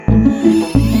Hello,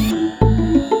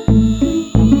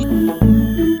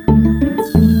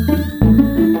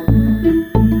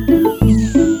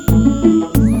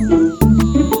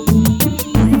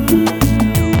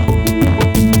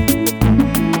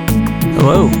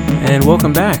 and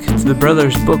welcome back to the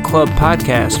Brothers Book Club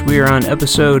podcast. We are on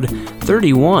episode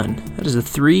 31. That is a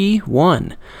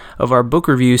 3-1 of our book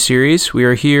review series. We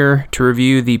are here to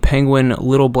review the Penguin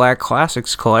Little Black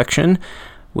Classics collection,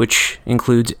 which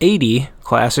includes 80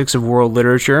 classics of world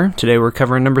literature. Today we're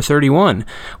covering number 31,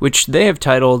 which they have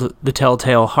titled The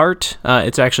Telltale Heart.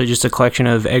 It's actually just a collection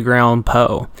of Edgar Allan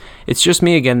Poe. It's just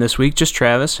me again this week, just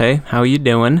Travis. Hey, how you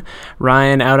doing?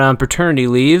 Ryan, out on paternity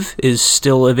leave, is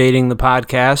still evading the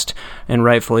podcast, and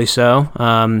rightfully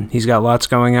so. He's got lots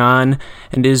going on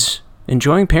and is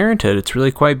enjoying parenthood. It's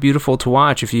really quite beautiful to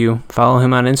watch if you follow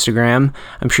him on Instagram.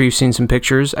 I'm sure you've seen some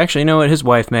pictures. Actually, you know what? His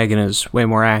wife, Megan, is way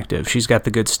more active. She's got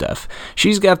the good stuff.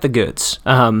 She's got the goods.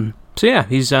 So yeah,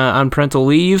 he's on parental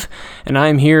leave, and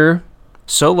I'm here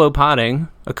solo potting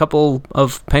a couple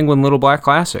of Penguin Little Black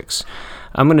Classics.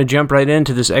 I'm going to jump right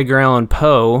into this Edgar Allan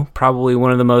Poe, probably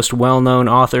one of the most well-known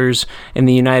authors in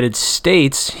the United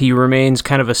States. He remains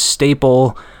kind of a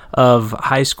staple of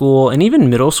high school and even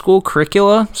middle school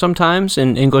curricula sometimes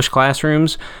in English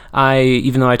classrooms.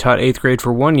 Even though I taught 8th grade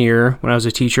for 1 year when I was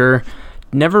a teacher,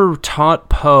 never taught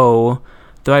Poe,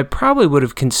 though I probably would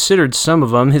have considered some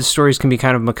of them. His stories can be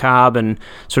kind of macabre and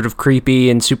sort of creepy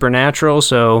and supernatural,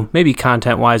 so maybe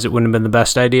content-wise it wouldn't have been the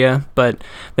best idea. But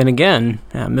then again,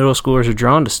 middle schoolers are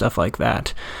drawn to stuff like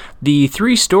that. The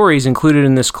 3 stories included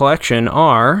in this collection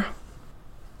are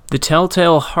The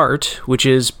Telltale Heart, which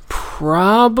is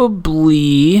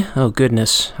probably, oh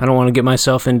goodness, I don't want to get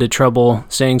myself into trouble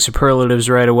saying superlatives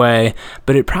right away,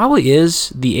 but it probably is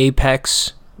the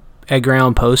apex Edgar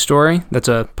Allan Poe story. That's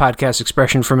a podcast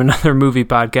expression from another movie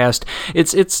podcast.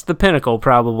 It's the pinnacle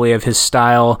probably of his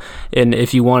style, and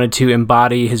if you wanted to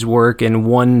embody his work in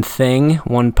one thing,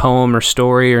 one poem or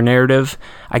story or narrative,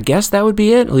 I guess that would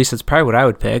be it. At least that's probably what I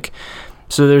would pick.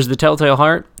 So there's The Telltale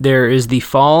Heart. There is The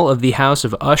Fall of the House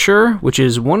of Usher, which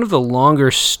is one of the longer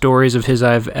stories of his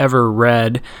I've ever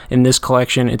read. In this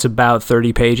collection, it's about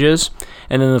 30 pages.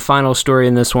 And then the final story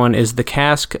in this one is The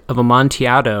Cask of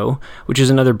Amontillado, which is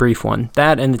another brief one.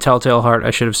 That and The Telltale Heart,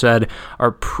 I should have said,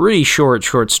 are pretty short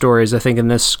stories. I think in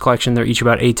this collection, they're each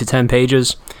about 8 to 10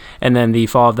 pages. And then The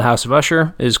Fall of the House of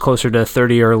Usher is closer to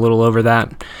 30 or a little over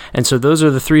that. And so those are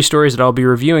the 3 stories that I'll be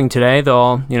reviewing today. They'll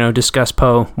all, discuss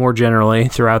Poe more generally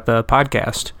throughout the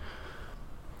podcast.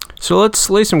 So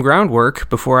let's lay some groundwork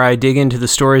before I dig into the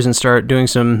stories and start doing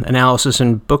some analysis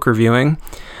and book reviewing.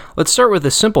 Let's start with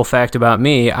a simple fact about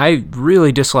me. I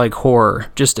really dislike horror,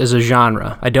 just as a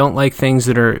genre. I don't like things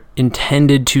that are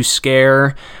intended to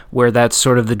scare, where that's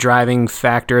sort of the driving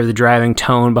factor, the driving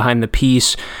tone behind the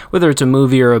piece, whether it's a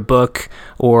movie or a book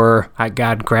or,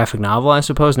 graphic novel, I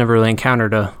suppose. Never really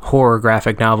encountered a horror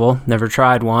graphic novel, never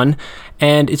tried one.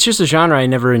 And it's just a genre I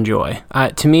never enjoy.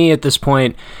 To me, at this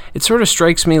point, it sort of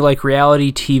strikes me like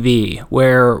reality TV,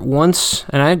 where once,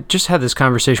 and I just had this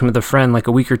conversation with a friend like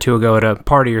a week or two ago at a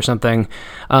party or something.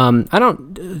 I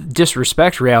don't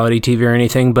disrespect reality TV or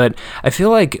anything, but I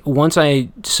feel like once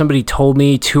somebody told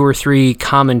me 2 or 3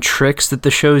 common tricks that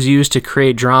the shows use to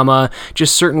create drama,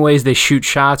 just certain ways they shoot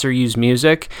shots or use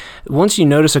music, once you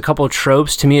notice a couple of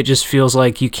tropes, to me it just feels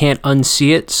like you can't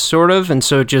unsee it, sort of, and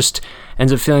so it just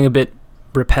ends up feeling a bit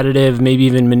repetitive, maybe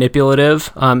even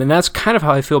manipulative, and that's kind of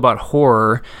how I feel about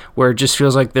horror, where it just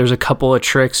feels like there's a couple of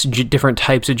tricks, different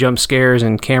types of jump scares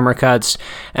and camera cuts,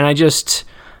 and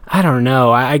I don't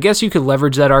know. I guess you could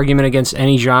leverage that argument against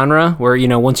any genre where,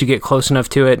 once you get close enough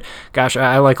to it, gosh,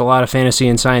 I like a lot of fantasy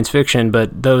and science fiction,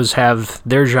 but those have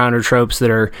their genre tropes that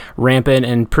are rampant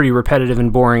and pretty repetitive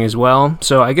and boring as well.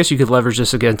 So I guess you could leverage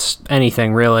this against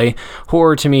anything, really.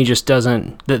 Horror to me just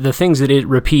doesn't, the things that it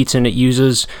repeats and it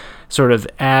uses sort of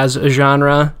as a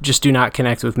genre just do not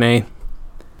connect with me.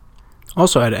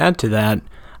 Also, I'd add to that,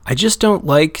 I just don't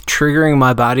like triggering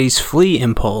my body's flee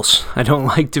impulse. I don't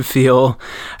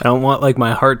want like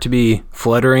my heart to be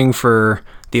fluttering for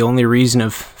the only reason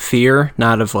of fear,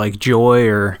 not of like joy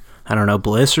or,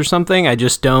 bliss or something. I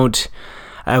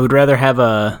would rather have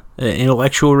an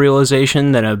intellectual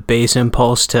realization than a base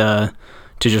impulse to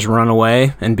just run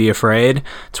away and be afraid.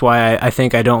 That's why I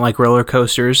think I don't like roller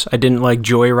coasters. I didn't like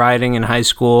joyriding in high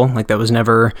school. Like, that was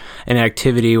never an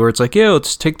activity where it's like,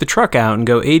 let's take the truck out and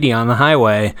go 80 on the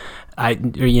highway.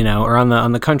 Or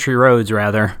on the country roads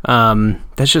rather.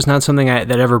 That's just not something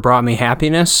that ever brought me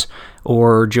happiness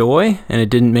or joy, and it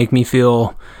didn't make me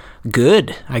feel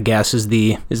good, I guess, is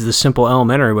the simple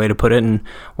elementary way to put it, and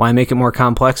why make it more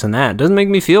complex than that? It doesn't make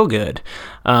me feel good.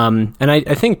 And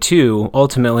I think, too,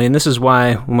 ultimately, and this is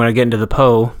why when I get into the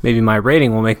Poe, maybe my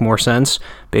rating will make more sense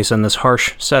based on this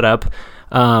harsh setup.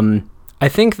 I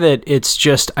think that it's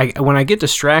just, when I get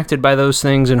distracted by those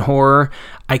things in horror,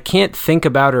 I can't think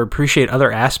about or appreciate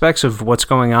other aspects of what's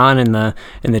going on in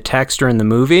the text or in the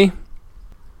movie,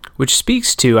 which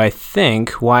speaks to, I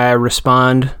think, why I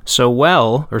respond so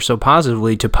well or so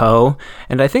positively to Poe,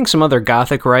 and I think some other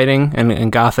Gothic writing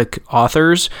and Gothic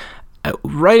authors.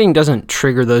 Writing doesn't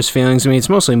trigger those feelings. I mean, it's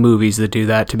mostly movies that do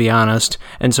that, to be honest.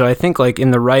 And so I think, like, in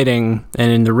the writing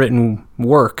and in the written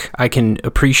work, I can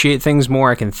appreciate things more,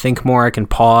 I can think more, I can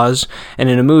pause. And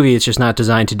in a movie, it's just not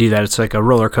designed to do that. It's like a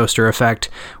roller coaster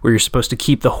effect where you're supposed to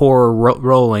keep the horror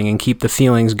rolling and keep the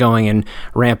feelings going and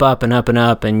ramp up and up and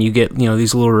up, and you get,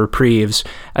 these little reprieves.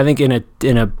 I think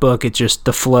in a book, it's just,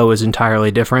 the flow is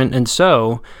entirely different. And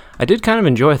so I did kind of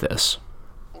enjoy this,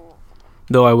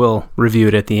 though I will review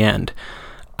it at the end.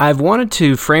 I've wanted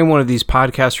to frame one of these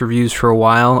podcast reviews for a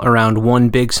while around one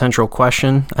big central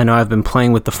question. I know I've been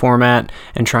playing with the format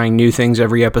and trying new things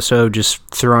every episode, just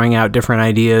throwing out different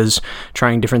ideas,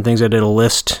 trying different things. I did a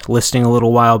listing a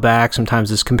little while back.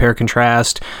 Sometimes it's compare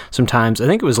contrast. Sometimes, I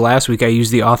think it was last week, I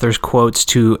used the author's quotes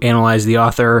to analyze the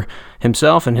author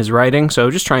himself and his writing, so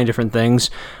just trying different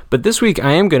things. But this week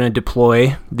I am going to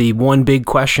deploy the one big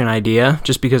question idea,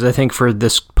 just because I think for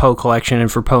this Poe collection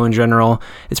and for Poe in general,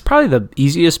 it's probably the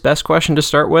easiest, best question to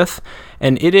start with,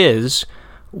 and it is,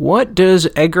 what does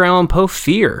Edgar Allan Poe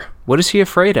fear? What is he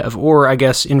afraid of? Or I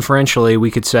guess inferentially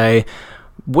we could say,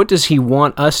 what does he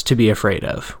want us to be afraid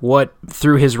of? What,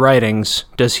 through his writings,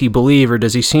 does he believe, or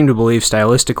does he seem to believe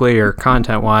stylistically or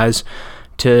content-wise,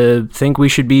 to think we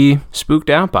should be spooked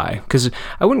out by? Because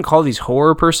I wouldn't call these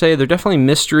horror per se. They're definitely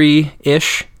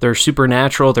mystery-ish. They're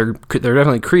supernatural. They're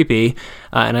definitely creepy.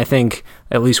 And I think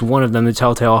at least one of them, The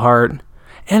Telltale Heart,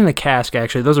 and The Cask,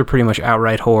 actually, those are pretty much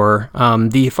outright horror.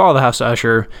 The Fall of the House of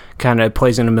Usher kind of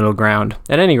plays in a middle ground.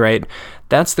 At any rate,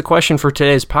 that's the question for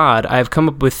today's pod. I've come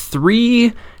up with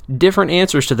 3 different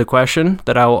answers to the question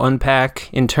that I will unpack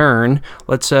in turn.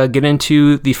 Let's get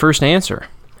into the first answer.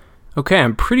 Okay,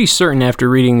 I'm pretty certain after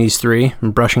reading these 3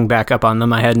 and brushing back up on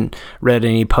them, I hadn't read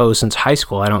any Poe since high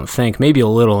school, I don't think, maybe a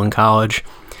little in college.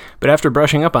 But after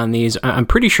brushing up on these, I'm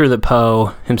pretty sure that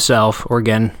Poe himself, or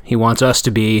again, he wants us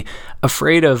to be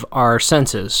afraid of our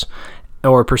senses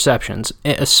or perceptions,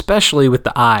 especially with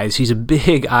the eyes. He's a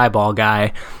big eyeball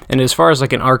guy, and as far as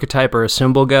like an archetype or a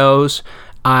symbol goes,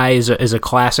 eye is a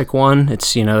classic one.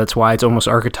 It's, that's why it's almost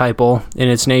archetypal in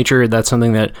its nature. That's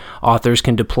something that authors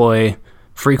can deploy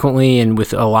frequently and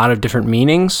with a lot of different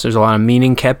meanings. There's a lot of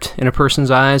meaning kept in a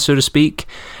person's eyes, so to speak,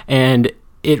 and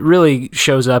it really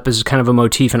shows up as kind of a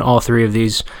motif in all 3 of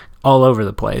these all over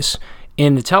the place.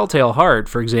 In The Telltale Heart,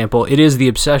 for example, it is the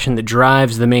obsession that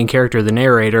drives the main character, the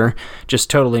narrator,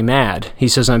 just totally mad. He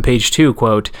says on page 2,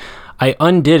 quote, "I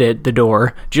undid it, the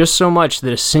door, just so much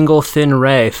that a single thin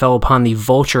ray fell upon the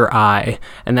vulture eye."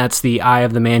 And that's the eye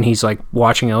of the man he's like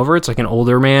watching over. It's like an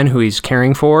older man who he's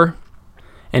caring for.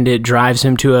 And it drives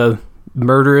him to a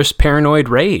murderous, paranoid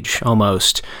rage,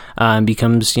 almost. He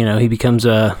becomes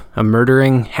a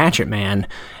murdering hatchet man.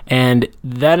 And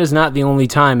that is not the only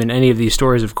time in any of these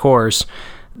stories, of course.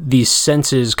 These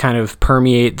senses kind of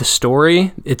permeate the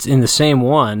story. It's in the same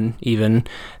one, even.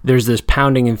 There's this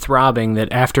pounding and throbbing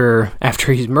that after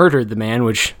he's murdered the man,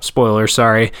 which, spoiler,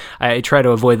 sorry, I try to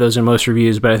avoid those in most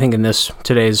reviews, but I think in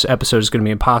today's episode is going to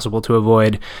be impossible to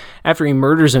avoid. After he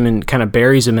murders him and kind of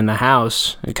buries him in the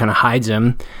house, it kind of hides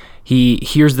him, he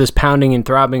hears this pounding and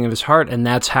throbbing of his heart, and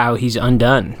that's how he's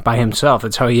undone by himself.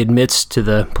 That's how he admits to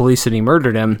the police that he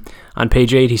murdered him. On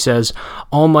page 8, he says,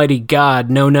 "Almighty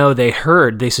God, no, they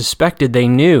heard, they suspected, they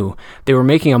knew. They were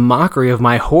making a mockery of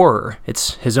my horror."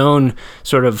 It's his own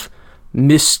sort of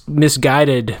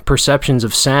misguided perceptions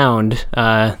of sound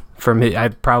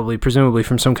presumably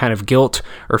from some kind of guilt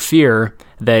or fear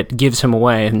that gives him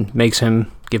away and makes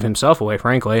him give himself away,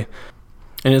 frankly.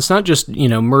 And it's not just,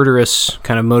 murderous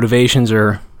kind of motivations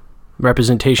or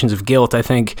representations of guilt. I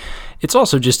think it's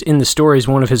also just in the stories,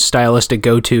 one of his stylistic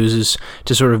go-tos is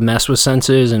to sort of mess with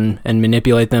senses and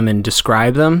manipulate them and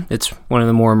describe them. It's one of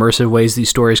the more immersive ways these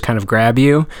stories kind of grab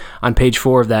you. On page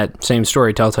 4 of that same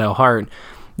story, Telltale Heart,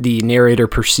 the narrator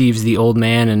perceives the old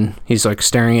man and he's like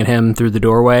staring at him through the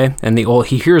doorway, and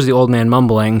he hears the old man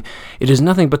mumbling, "It is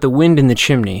nothing but the wind in the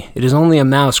chimney. It is only a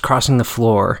mouse crossing the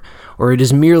floor, or it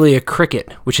is merely a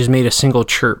cricket which has made a single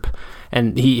chirp."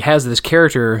 And he has this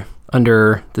character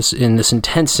in this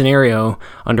intense scenario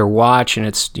under watch, and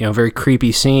it's very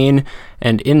creepy scene,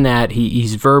 and in that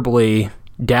he's verbally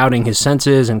doubting his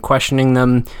senses and questioning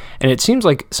them. And it seems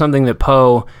like something that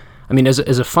Poe, I mean, as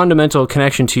a fundamental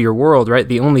connection to your world, right?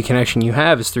 The only connection you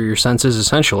have is through your senses,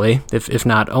 essentially, if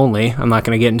not only. I'm not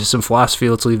going to get into some philosophy.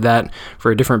 Let's leave that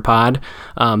for a different pod.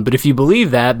 But if you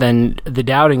believe that, then the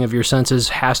doubting of your senses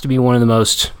has to be one of the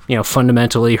most,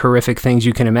 fundamentally horrific things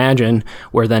you can imagine,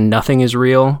 where then nothing is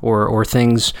real, or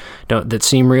things that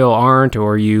seem real aren't,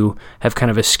 or you have kind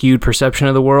of a skewed perception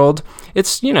of the world.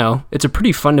 It's a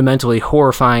pretty fundamentally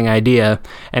horrifying idea,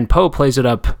 and Poe plays it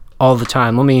up all the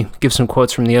time. Let me give some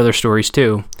quotes from the other stories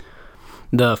too.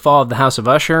 The Fall of the House of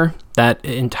Usher, that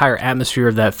entire atmosphere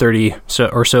of that 30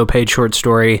 or so page short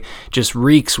story just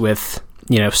reeks with,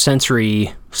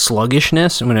 sensory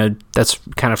sluggishness. That's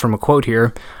kind of from a quote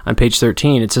here on page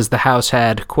 13. It says the house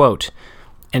had, quote,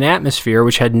 an atmosphere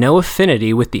which had no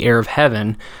affinity with the air of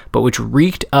heaven, but which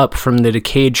reeked up from the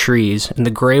decayed trees and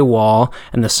the gray wall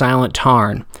and the silent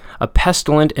tarn, a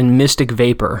pestilent and mystic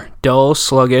vapor, dull,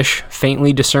 sluggish,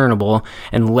 faintly discernible,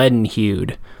 and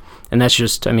leaden-hued. And that's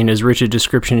just, as rich a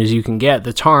description as you can get.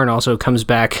 The tarn also comes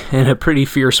back in a pretty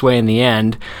fierce way in the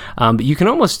end. But you can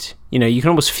almost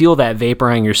feel that vapor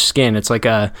on your skin. It's like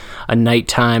a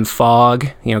nighttime fog,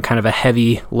 kind of a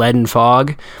heavy leaden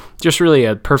fog. Just really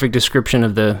a perfect description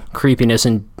of the creepiness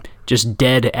and just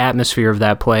dead atmosphere of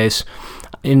that place.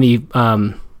 In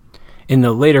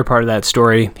the later part of that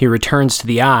story, he returns to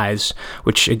the eyes,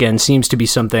 which again seems to be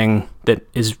something that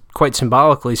is quite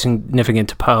symbolically significant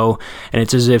to Poe, and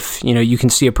it's as if, you can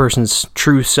see a person's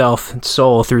true self and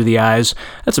soul through the eyes.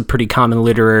 That's a pretty common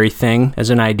literary thing as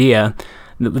an idea.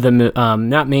 The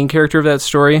not main character of that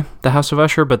story, the House of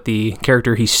Usher, but the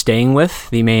character he's staying with,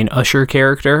 the main Usher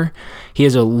character, he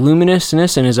has a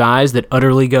luminousness in his eyes that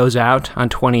utterly goes out on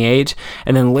 28,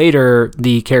 and then later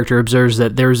the character observes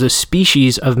that there's a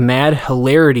species of mad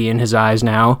hilarity in his eyes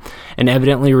now, and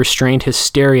evidently restrained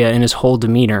hysteria in his whole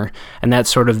demeanor, and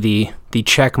that's sort of the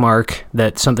check mark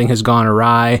that something has gone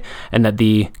awry, and that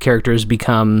the character has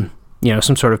become,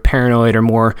 some sort of paranoid or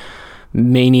more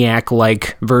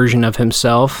maniac-like version of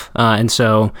himself. And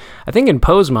so I think in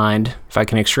Poe's mind, if I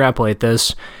can extrapolate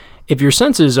this, if your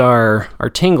senses are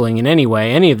tingling in any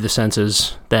way, any of the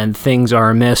senses, then things are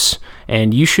amiss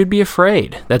and you should be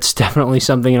afraid. That's definitely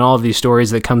something in all of these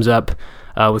stories that comes up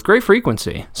with great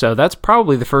frequency. So that's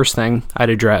probably the first thing I'd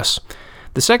address.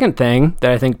 The second thing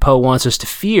that I think Poe wants us to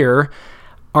fear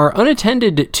are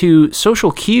unattended to social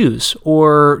cues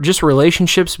or just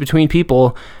relationships between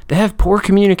people that have poor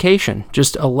communication,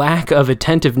 just a lack of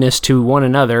attentiveness to one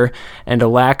another and a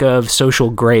lack of social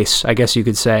grace, I guess you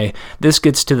could say. This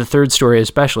gets to the third story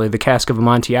especially, The Cask of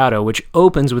Amontillado, which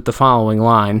opens with the following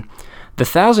line. The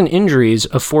 1,000 injuries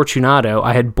of Fortunato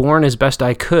I had borne as best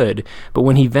I could, but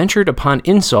when he ventured upon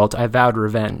insult, I vowed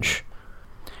revenge.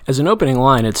 As an opening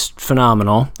line, it's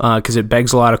phenomenal because it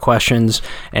begs a lot of questions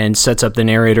and sets up the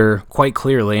narrator quite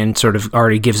clearly and sort of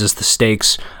already gives us the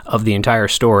stakes of the entire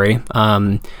story.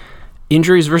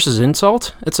 Injuries versus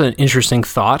insult, it's an interesting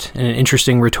thought and an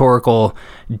interesting rhetorical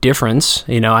difference.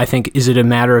 I think, is it a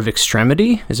matter of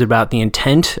extremity? Is it about the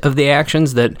intent of the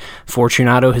actions that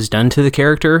Fortunato has done to the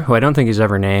character, who I don't think is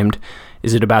ever named?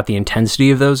 Is it about the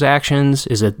intensity of those actions?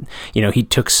 Is it, he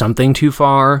took something too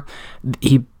far?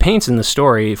 He paints in the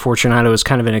story Fortunato as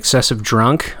kind of an excessive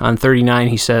drunk. On 39,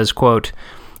 he says, quote,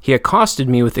 he accosted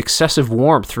me with excessive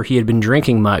warmth for he had been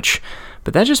drinking much.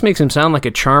 But that just makes him sound like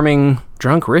a charming,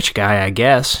 drunk, rich guy, I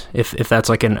guess, if that's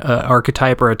like an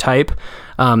archetype or a type.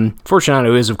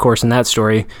 Fortunato is, of course, in that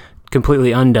story,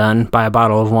 completely undone by a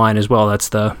bottle of wine as well. That's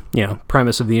the,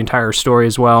 premise of the entire story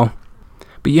as well.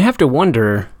 But you have to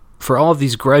wonder, for all of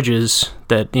these grudges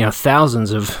that, thousands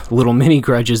of little mini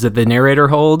grudges that the narrator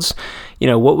holds,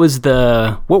 what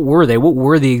were they? What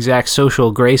were the exact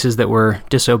social graces that were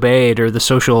disobeyed, or the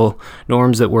social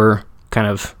norms that were kind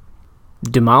of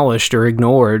demolished or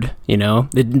ignored?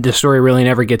 The story really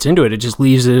never gets into it. It just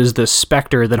leaves it as the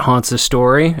specter that haunts the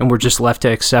story, and we're just left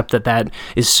to accept that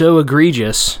is so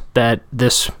egregious that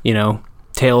this,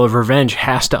 tale of revenge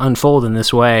has to unfold in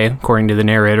this way, according to the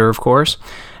narrator, of course.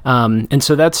 And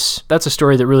so that's a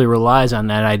story that really relies on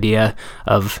that idea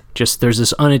of just there's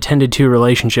this unattended to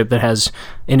relationship that has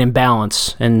an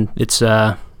imbalance, and it's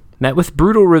met with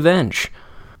brutal revenge.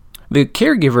 The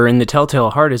caregiver in The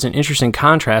Telltale Heart is an interesting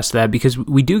contrast to that, because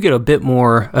we do get a bit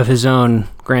more of his own,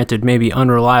 granted maybe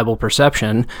unreliable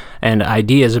perception and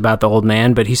ideas about the old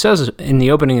man, but he says in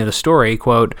the opening of the story,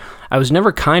 quote, I was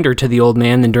never kinder to the old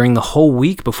man than during the whole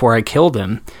week before I killed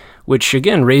him, which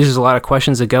again raises a lot of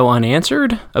questions that go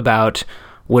unanswered about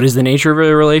What is the nature of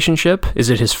the relationship? Is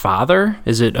it his father?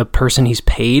 Is it a person he's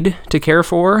paid to care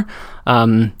for?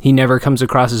 He never comes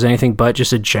across as anything but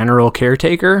just a general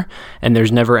caretaker, and there's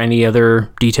never any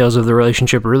other details of the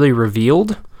relationship really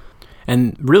revealed.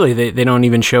 And really, they don't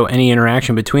even show any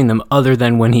interaction between them other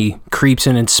than when he creeps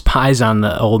in and spies on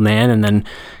the old man and then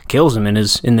kills him in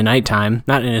the nighttime.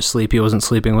 Not in his sleep. He wasn't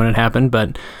sleeping when it happened.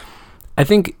 But I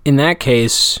think in that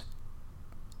case,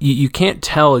 you can't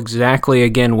tell exactly,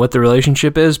 again, what the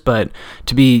relationship is, but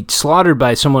to be slaughtered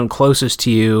by someone closest to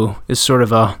you is sort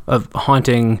of a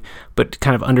haunting but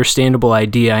kind of understandable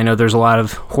idea. I know there's a lot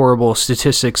of horrible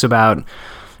statistics about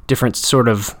different sort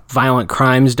of violent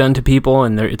crimes done to people,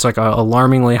 and it's like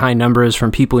alarmingly high numbers from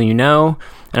people you know,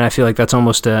 and I feel like that's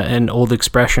almost an old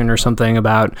expression or something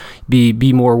about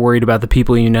be more worried about the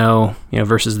people you know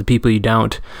versus the people you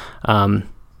don't,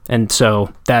 and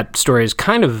so that story is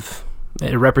kind of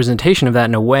a representation of that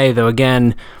in a way, though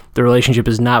again, the relationship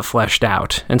is not fleshed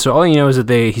out, and so all you know is that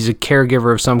he's a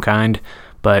caregiver of some kind,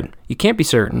 but you can't be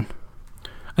certain.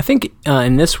 I think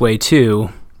in this way too,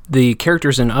 the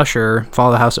characters in Usher, Fall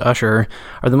of the House of Usher,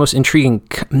 are the most intriguing,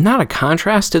 not a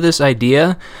contrast to this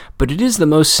idea, but it is the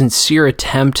most sincere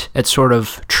attempt at sort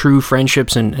of true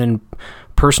friendships and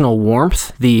personal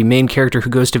warmth. The main character who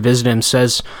goes to visit him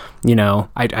says,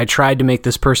 I tried to make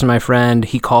this person my friend.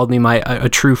 He called me a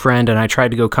true friend, and I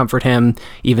tried to go comfort him,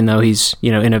 even though he's,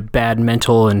 in a bad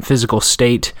mental and physical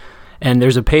state. And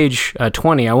there's a page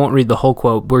 20, I won't read the whole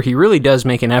quote, where he really does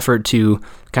make an effort to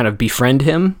kind of befriend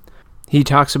him. He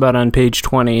talks about on page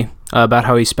 20 about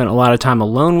how he spent a lot of time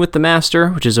alone with the master,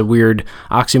 which is a weird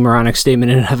oxymoronic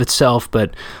statement in and of itself,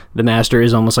 but the master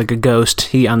is almost like a ghost.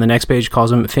 He, on the next page,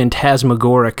 calls him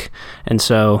phantasmagoric, and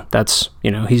so that's,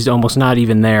 he's almost not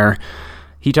even there.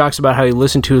 He talks about how he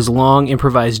listened to his long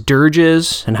improvised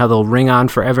dirges and how they'll ring on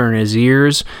forever in his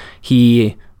ears.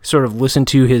 He sort of listened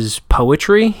to his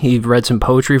poetry. He read some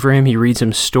poetry for him. He reads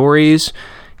some stories.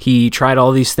 He tried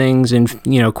all these things in,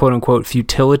 quote unquote,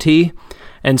 futility.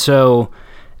 And so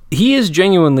he is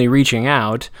genuinely reaching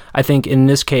out. I think in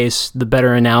this case, the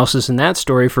better analysis in that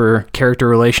story for character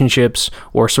relationships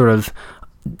or sort of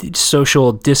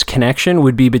social disconnection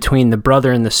would be between the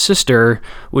brother and the sister,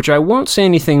 which I won't say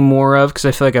anything more of because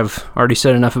I feel like I've already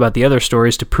said enough about the other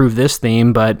stories to prove this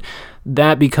theme, but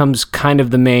that becomes kind of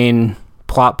the main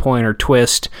plot point or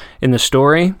twist in the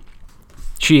story.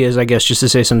 She is, I guess, just to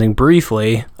say something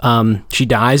briefly, she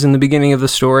dies in the beginning of the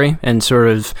story, and sort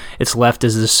of it's left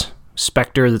as this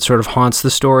specter that sort of haunts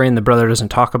the story, and the brother doesn't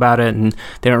talk about it, and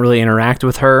they don't really interact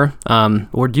with her,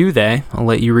 or do they? I'll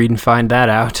let you read and find that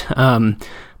out.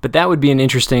 But that would be an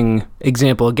interesting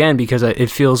example, again, because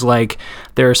it feels like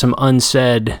there are some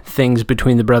unsaid things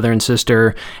between the brother and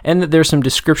sister, and that there's some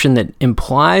description that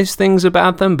implies things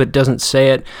about them, but doesn't say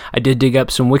it. I did dig up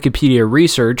some Wikipedia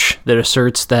research that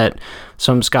asserts that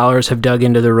some scholars have dug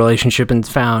into the relationship and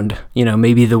found,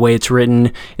 maybe the way it's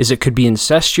written is it could be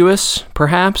incestuous,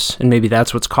 perhaps, and maybe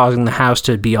that's what's causing the house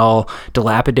to be all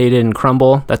dilapidated and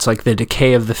crumble. That's like the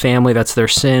decay of the family. That's their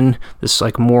sin, this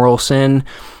like moral sin.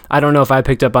 I don't know if I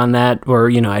picked up on that,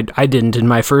 or, I didn't in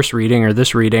my first reading or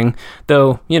this reading,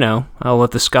 though, I'll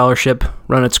let the scholarship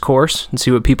run its course and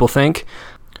see what people think.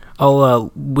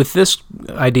 With this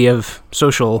idea of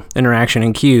social interaction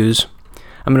and cues,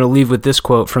 I'm going to leave with this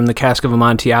quote from the Cask of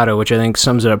Amontillado, which I think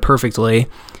sums it up perfectly.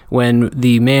 When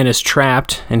the man is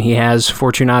trapped, and he has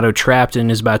Fortunato trapped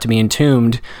and is about to be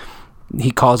entombed,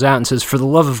 he calls out and says, "For the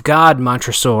love of God,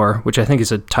 Montresor," which I think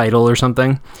is a title or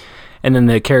something. And then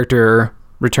the character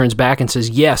returns back and says,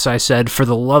 "Yes," I said, "for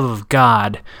the love of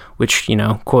God," which,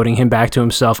 quoting him back to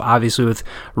himself, obviously with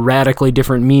radically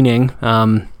different meaning.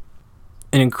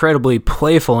 An incredibly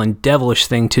playful and devilish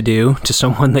thing to do to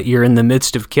someone that you're in the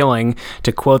midst of killing,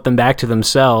 to quote them back to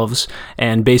themselves.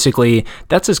 And basically,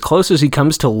 that's as close as he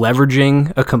comes to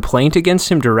leveraging a complaint against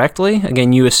him directly.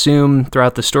 Again, you assume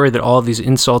throughout the story that all of these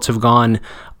insults have gone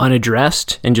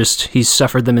unaddressed and just he's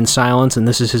suffered them in silence and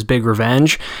this is his big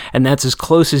revenge. And that's as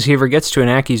close as he ever gets to an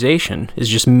accusation, is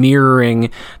just mirroring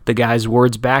the guy's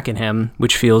words back at him,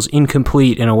 which feels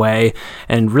incomplete in a way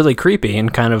and really creepy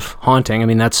and kind of haunting.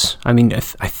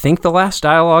 I think the last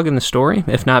dialogue in the story,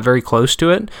 if not very close to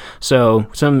it. So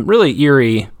some really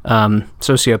eerie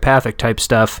sociopathic type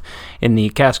stuff in the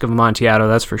Cask of Amontillado,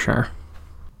 that's for sure.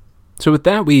 So with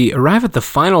that, we arrive at the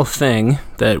final thing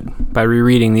that, by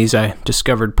rereading these, I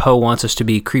discovered Poe wants us to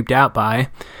be creeped out by.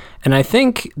 And I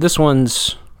think this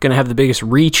one's going to have the biggest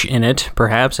reach in it,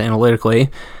 perhaps, analytically.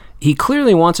 He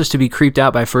clearly wants us to be creeped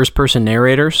out by first-person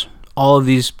narrators. All of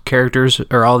these characters,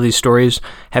 or all of these stories,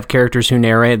 have characters who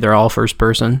narrate. They're all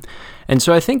first-person. And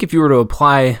so I think if you were to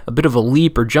apply a bit of a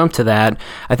leap or jump to that,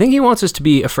 I think he wants us to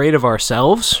be afraid of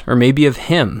ourselves or maybe of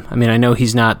him. I mean, I know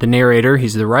he's not the narrator,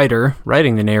 he's the writer,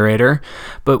 writing the narrator.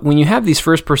 But when you have these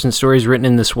first-person stories written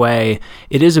in this way,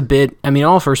 it is a bit, I mean,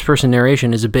 all first-person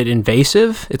narration is a bit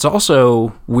invasive. It's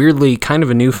also weirdly kind of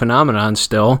a new phenomenon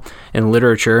still in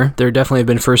literature. There definitely have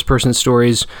been first-person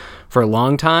stories for a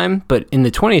long time, but in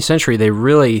the 20th century, they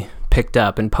really picked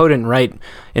up. And Poe didn't write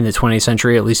in the 20th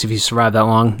century, at least if he survived that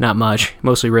long, not much.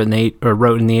 Mostly wrote in the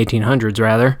 1800s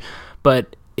rather.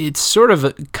 But it's sort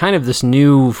of kind of this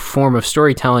new form of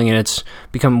storytelling, and it's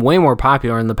become way more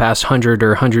popular in the past 100 or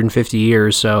 150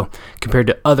 years. So compared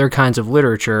to other kinds of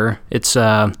literature, it's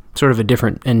sort of a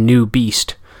different and new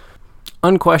beast.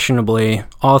 Unquestionably,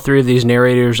 all three of these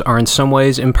narrators are in some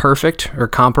ways imperfect or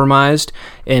compromised,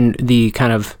 and the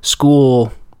kind of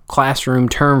school classroom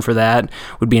term for that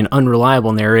would be an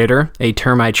unreliable narrator, a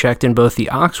term I checked in both the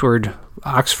Oxford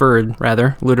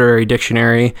Literary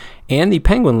Dictionary and the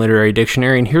Penguin Literary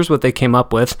Dictionary, and here's what they came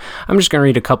up with. I'm just going to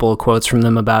read a couple of quotes from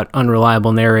them about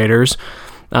unreliable narrators.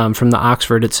 From the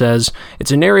Oxford, it says,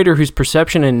 "It's a narrator whose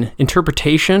perception and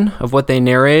interpretation of what they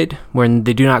narrate, when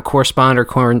they do not correspond or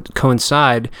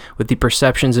coincide with the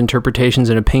perceptions, interpretations,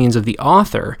 and opinions of the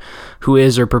author, who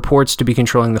is or purports to be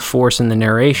controlling the force in the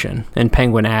narration." And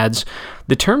Penguin adds,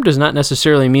 "The term does not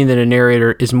necessarily mean that a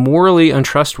narrator is morally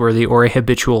untrustworthy or a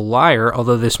habitual liar,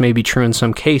 although this may be true in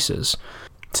some cases,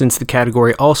 since the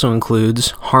category also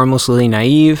includes harmlessly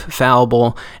naive,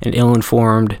 fallible, and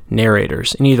ill-informed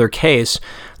narrators. In either case,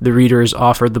 the reader is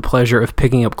offered the pleasure of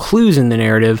picking up clues in the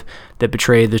narrative that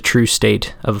betray the true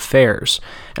state of affairs."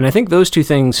 And I think those two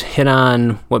things hit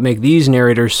on what make these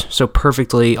narrators so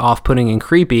perfectly off-putting and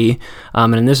creepy,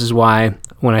 and this is why,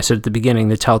 when I said at the beginning,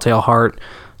 The Telltale Heart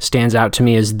stands out to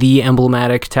me as the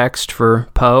emblematic text for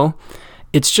Poe.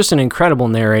 It's just an incredible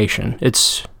narration.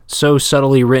 It's so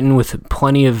subtly written with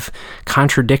plenty of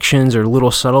contradictions or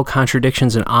little subtle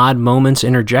contradictions and odd moments,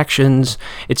 interjections.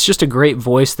 It's just a great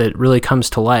voice that really comes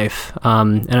to life.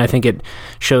 And I think it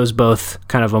shows both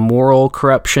kind of a moral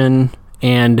corruption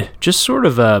and just sort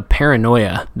of a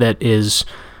paranoia that is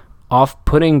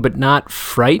off-putting but not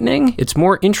frightening. It's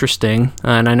more interesting.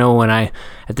 And I know when I,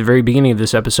 at the very beginning of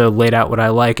this episode, laid out what I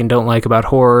like and don't like about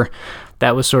horror,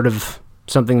 that was sort of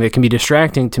something that can be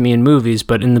distracting to me in movies,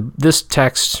 but in this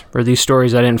text, or these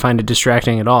stories, I didn't find it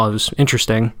distracting at all. It was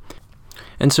interesting.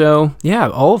 And so, yeah,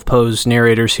 all of Poe's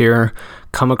narrators here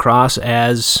come across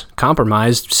as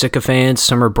compromised sycophants.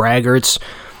 Some are braggarts.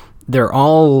 They're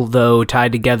all, though,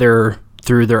 tied together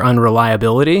through their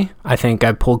unreliability. I think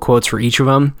I pulled quotes for each of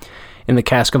them. In The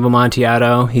Cask of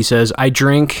Amontillado, he says, "I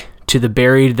drink to the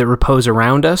buried that repose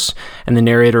around us," and the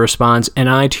narrator responds, "And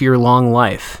I to your long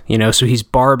life." You know, so he's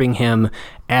barbing him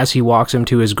as he walks him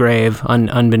to his grave,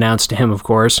 unbeknownst to him, of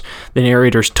course. The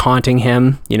narrator's taunting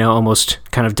him, you know, almost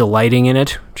kind of delighting in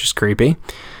it, which is creepy.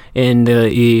 In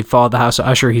the Fall of the House of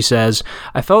Usher, he says,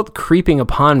 "I felt creeping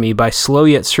upon me by slow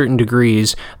yet certain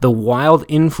degrees the wild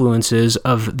influences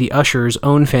of the Usher's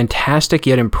own fantastic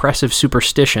yet impressive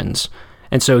superstitions."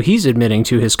 And so he's admitting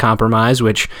to his compromise,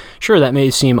 which, sure, that may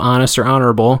seem honest or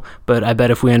honorable, but I bet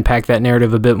if we unpack that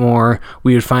narrative a bit more,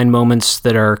 we would find moments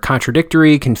that are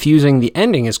contradictory, confusing. The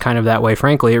ending is kind of that way,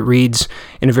 frankly. It reads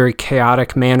in a very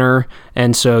chaotic manner,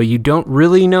 and so you don't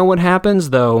really know what happens,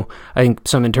 though I think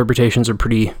some interpretations are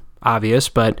pretty obvious,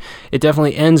 but it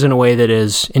definitely ends in a way that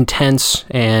is intense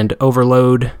and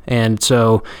overload, and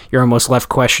so you're almost left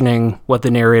questioning what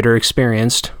the narrator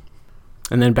experienced.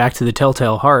 And then back to The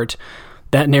Telltale Heart.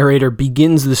 That narrator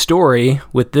begins the story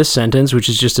with this sentence, which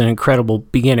is just an incredible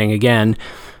beginning. Again,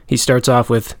 he starts off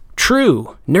with,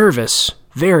 "True, nervous,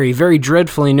 very, very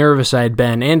dreadfully nervous I had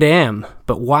been, and am,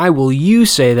 but why will you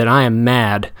say that I am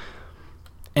mad?"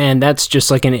 And that's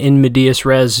just like an in medias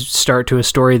res start to a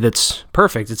story that's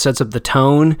perfect. It sets up the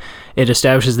tone. It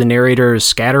establishes the narrator is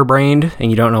scatterbrained, and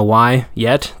you don't know why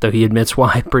yet, though he admits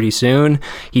why pretty soon.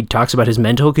 He talks about his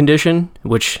mental condition,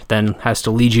 which then has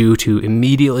to lead you to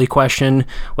immediately question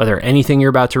whether anything you're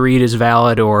about to read is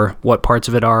valid or what parts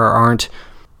of it are or aren't.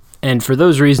 And for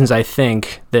those reasons, I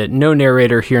think that no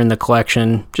narrator here in the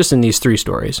collection, just in these three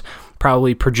stories,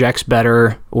 probably projects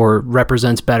better or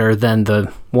represents better than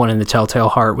the one in The Telltale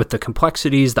Heart, with the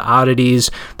complexities, the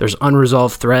oddities. There's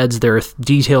unresolved threads. There are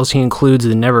details he includes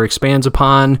that never expands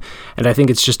upon. And I think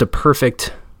it's just a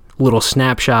perfect little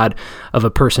snapshot of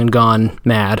a person gone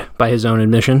mad by his own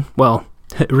admission. Well,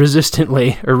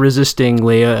 resistingly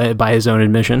by his own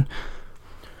admission.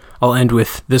 I'll end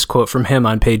with this quote from him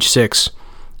on page 6.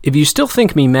 "If you still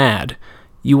think me mad,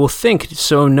 you will think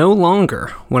so no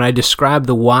longer when I describe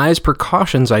the wise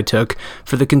precautions I took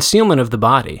for the concealment of the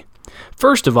body.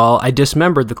 First of all, I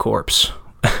dismembered the corpse,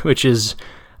 which is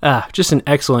just an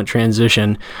excellent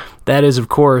transition. That is, of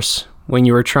course, when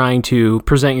you are trying to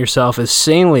present yourself as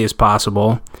sanely as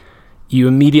possible, you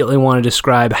immediately want to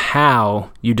describe how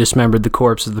you dismembered the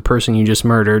corpse of the person you just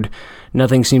murdered.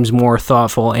 Nothing seems more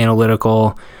thoughtful,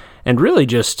 analytical, and really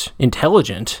just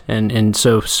intelligent and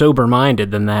so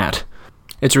sober-minded than that.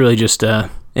 It's really just an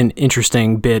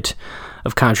interesting bit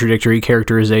of contradictory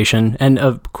characterization and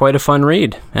quite a fun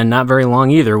read, and not very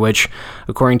long either, which,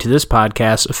 according to this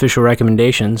podcast's official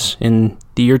recommendations in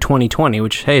the year 2020,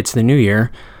 which, hey, it's the new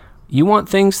year, you want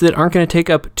things that aren't going to take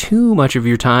up too much of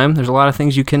your time. There's a lot of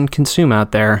things you can consume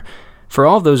out there. For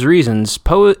all of those reasons,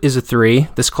 Poe is a 3.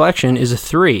 This collection is a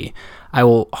 3. I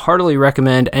will heartily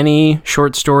recommend any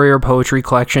short story or poetry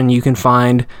collection you can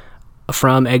find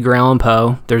from Edgar Allan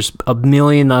Poe. There's a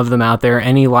million of them out there.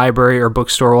 Any library or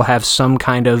bookstore will have some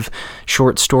kind of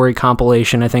short story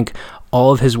compilation. I think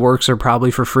all of his works are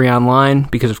probably for free online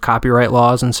because of copyright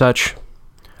laws and such.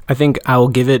 I think I will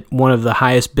give it one of the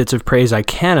highest bits of praise I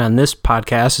can on this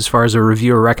podcast as far as a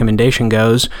review or recommendation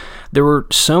goes. There were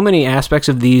so many aspects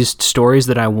of these stories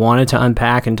that I wanted to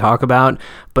unpack and talk about,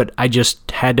 but I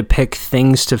just had to pick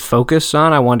things to focus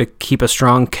on. I wanted to keep a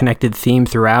strong connected theme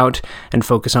throughout and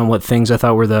focus on what things I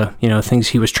thought were the, things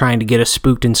he was trying to get us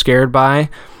spooked and scared by.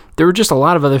 There were just a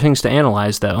lot of other things to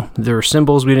analyze, though. There were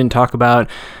symbols we didn't talk about,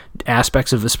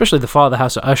 aspects of, especially the fall of the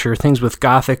House of Usher, things with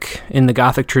Gothic, in the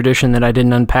Gothic tradition that I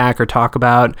didn't unpack or talk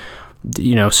about,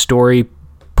 story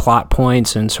plot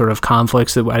points and sort of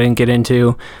conflicts that I didn't get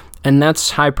into. And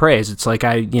that's high praise. It's like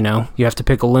you have to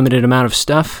pick a limited amount of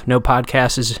stuff. No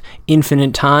podcast is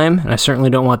infinite time, and I certainly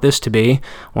don't want this to be.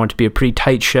 I want it to be a pretty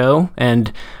tight show,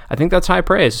 and I think that's high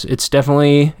praise. It's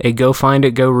definitely a go find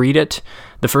it, go read it.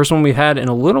 The first one we've had in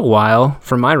a little while,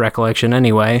 from my recollection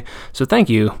anyway. So thank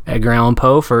you, Edgar Allan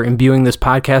Poe, for imbuing this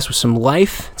podcast with some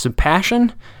life, some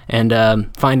passion, and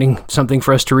finding something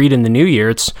for us to read in the new year.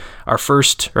 It's our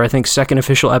first, or I think second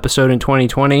official episode in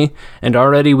 2020, and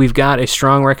already we've got a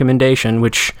strong recommendation,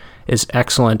 which is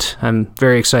excellent. I'm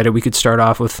very excited we could start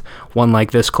off with one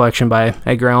like this collection by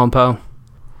Edgar Allan Poe.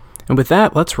 And with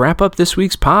that, let's wrap up this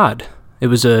week's pod. It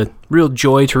was a real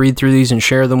joy to read through these and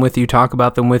share them with you, talk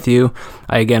about them with you.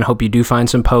 I again hope you do find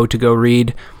some Poe to go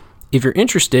read. If you're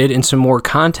interested in some more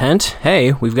content,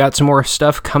 hey, we've got some more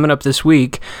stuff coming up this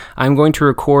week. I'm going to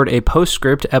record a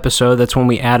postscript episode. That's when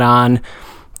we add on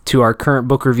to our current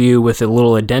book review with a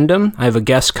little addendum. I have a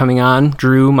guest coming on,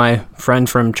 Drew, my friend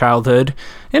from childhood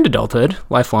and adulthood,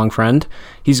 lifelong friend.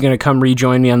 He's going to come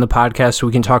rejoin me on the podcast so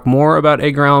we can talk more about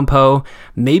Edgar Allan Poe.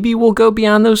 Maybe we'll go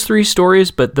beyond those 3 stories,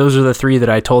 but those are the 3 that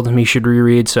I told him he should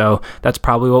reread, so that's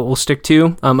probably what we'll stick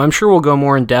to. I'm sure we'll go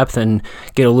more in depth and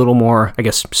get a little more,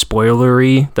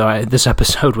 spoilery, though this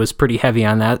episode was pretty heavy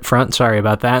on that front. Sorry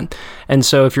about that. And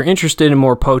so if you're interested in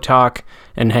more Poe talk,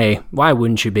 and hey, why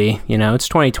wouldn't you be? It's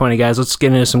 2020, guys. Let's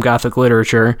get into some Gothic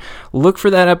literature. Look for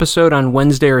that episode on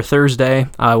Wednesday or Thursday.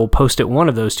 I will post it one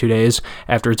of those 2 days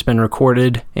after it's been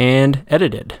recorded and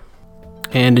edited.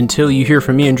 And until you hear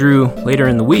from me and Drew later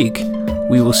in the week,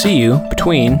 we will see you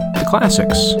between the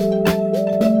classics.